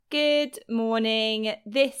Good morning.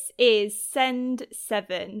 This is Send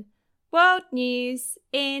 7, World News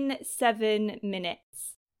in 7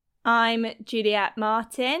 minutes. I'm Juliet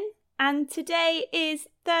Martin, and today is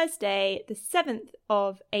Thursday, the 7th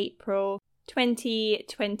of April,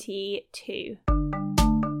 2022.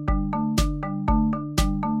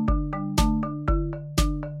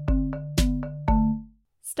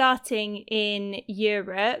 Starting in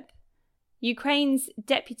Europe, Ukraine's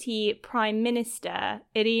Deputy Prime Minister,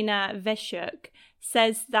 Irina Vereshchuk,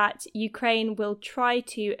 says that Ukraine will try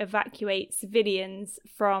to evacuate civilians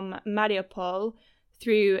from Mariupol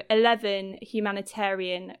through 11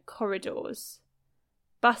 humanitarian corridors.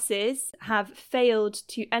 Buses have failed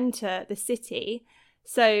to enter the city,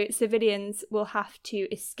 so civilians will have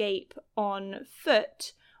to escape on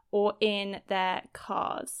foot or in their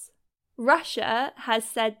cars. Russia has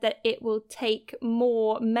said that it will take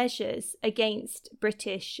more measures against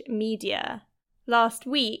British media. Last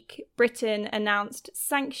week, Britain announced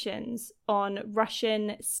sanctions on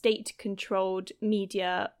Russian state-controlled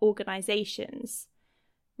media organisations.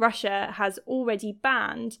 Russia has already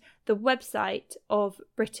banned the website of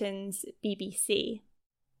Britain's BBC.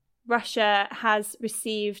 Russia has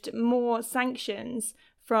received more sanctions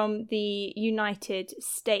from the United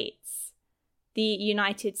States. The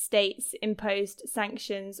United States imposed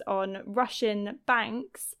sanctions on Russian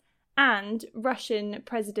banks and Russian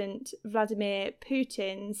President Vladimir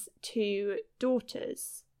Putin's two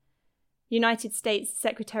daughters. United States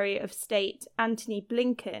Secretary of State Antony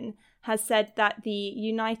Blinken has said that the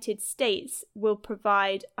United States will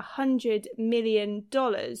provide $100 million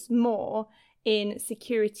more in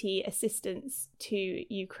security assistance to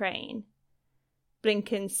Ukraine.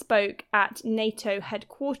 Blinken spoke at NATO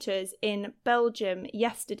headquarters in Belgium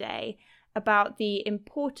yesterday about the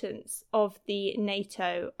importance of the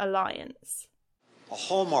NATO alliance. A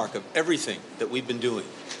hallmark of everything that we've been doing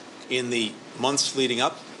in the months leading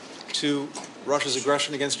up to Russia's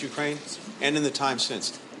aggression against Ukraine and in the time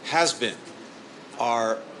since has been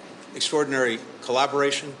our extraordinary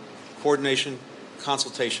collaboration, coordination,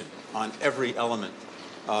 consultation on every element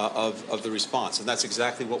of the response. And that's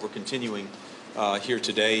exactly what we're continuing here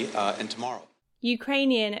today and tomorrow.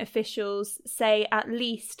 Ukrainian officials say at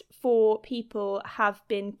least 4 people have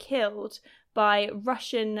been killed by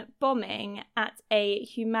Russian bombing at a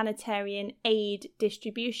humanitarian aid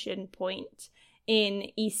distribution point in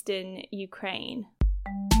eastern Ukraine.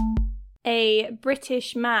 A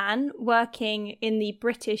British man working in the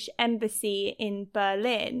British Embassy in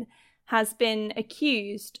Berlin has been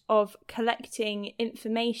accused of collecting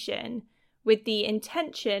information with the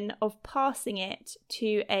intention of passing it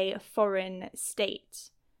to a foreign state.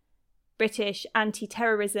 British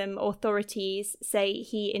anti-terrorism authorities say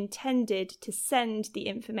he intended to send the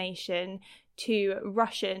information to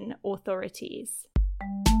Russian authorities.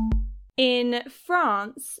 In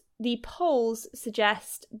France, the polls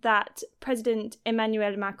suggest that President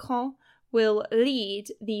Emmanuel Macron will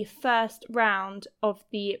lead the first round of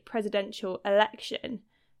the presidential election,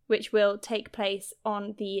 which will take place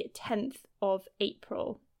on the 10th of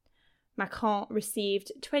April. Macron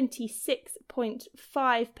received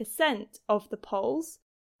 26.5% of the polls,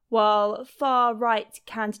 while far-right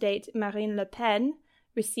candidate Marine Le Pen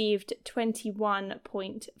received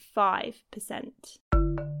 21.5%.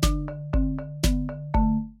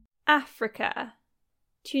 Africa.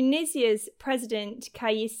 Tunisia's President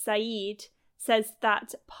Kais Saied says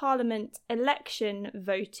that parliament election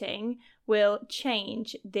voting will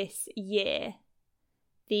change this year.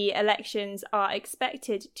 The elections are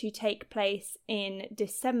expected to take place in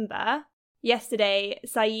December. Yesterday,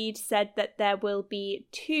 Saied said that there will be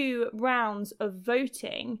 2 rounds of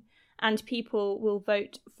voting and people will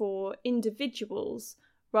vote for individuals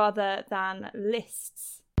rather than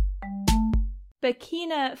lists.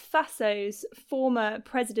 Burkina Faso's former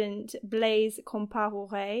president Blaise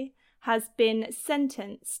Compaoré has been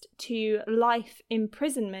sentenced to life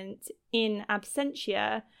imprisonment in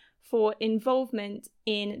absentia for involvement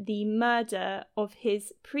in the murder of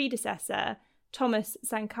his predecessor, Thomas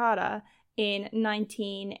Sankara, in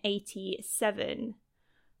 1987.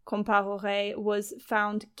 Compaoré was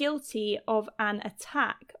found guilty of an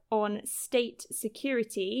attack on state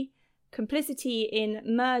security, complicity in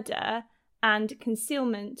murder, and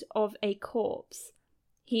concealment of a corpse.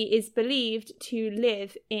 He is believed to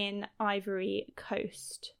live in Ivory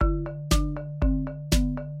Coast.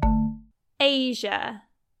 Asia.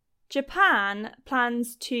 Japan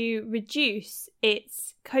plans to reduce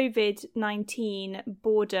its COVID-19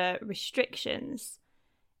 border restrictions.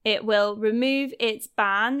 It will remove its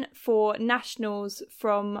ban for nationals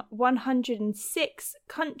from 106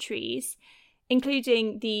 countries,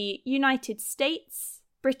 including the United States,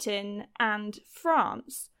 Britain and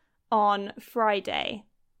France on Friday.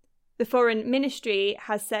 The Foreign Ministry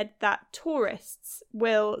has said that tourists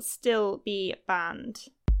will still be banned.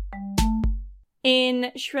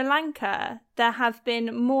 In Sri Lanka, there have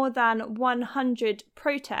been more than 100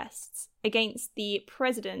 protests against the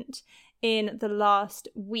president in the last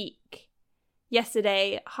week.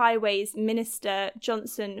 Yesterday, Highways Minister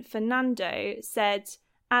Johnson Fernando said,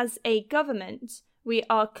 "As a government, we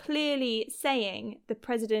are clearly saying the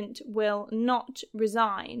president will not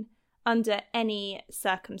resign under any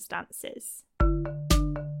circumstances."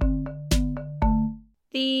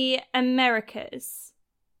 The Americas.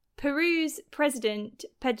 Peru's President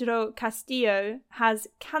Pedro Castillo has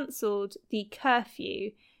cancelled the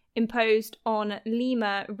curfew imposed on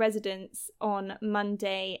Lima residents on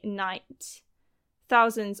Monday night.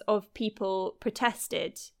 Thousands of people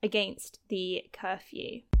protested against the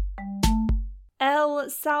curfew. El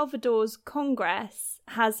Salvador's Congress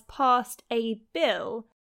has passed a bill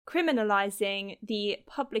criminalizing the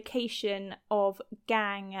publication of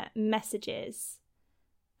gang messages.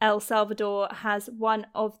 El Salvador has one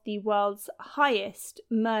of the world's highest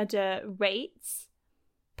murder rates.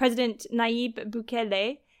 President Nayib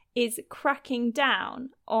Bukele is cracking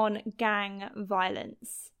down on gang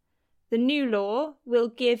violence. The new law will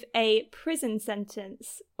give a prison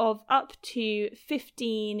sentence of up to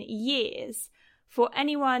 15 years for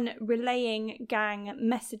anyone relaying gang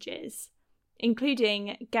messages,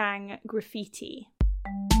 including gang graffiti.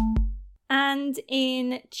 And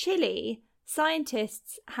in Chile,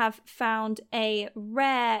 scientists have found a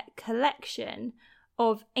rare collection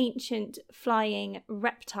of ancient flying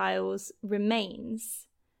reptiles' remains.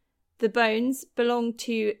 The bones belong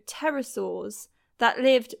to pterosaurs that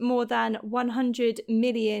lived more than 100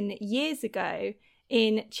 million years ago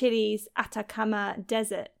in Chile's Atacama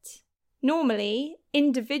Desert. Normally,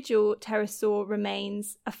 individual pterosaur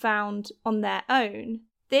remains are found on their own.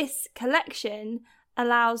 This collection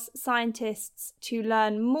allows scientists to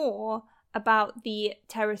learn more about the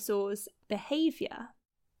pterosaur's behaviour.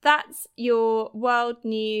 That's your world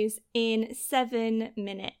news in 7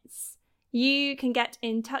 minutes. You can get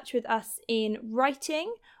in touch with us in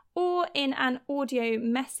writing or in an audio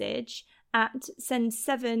message at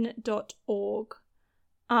send7.org.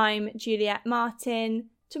 I'm Juliet Martin.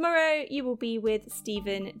 Tomorrow you will be with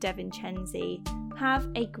Stephen DeVincenzi. Have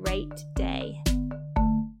a great day.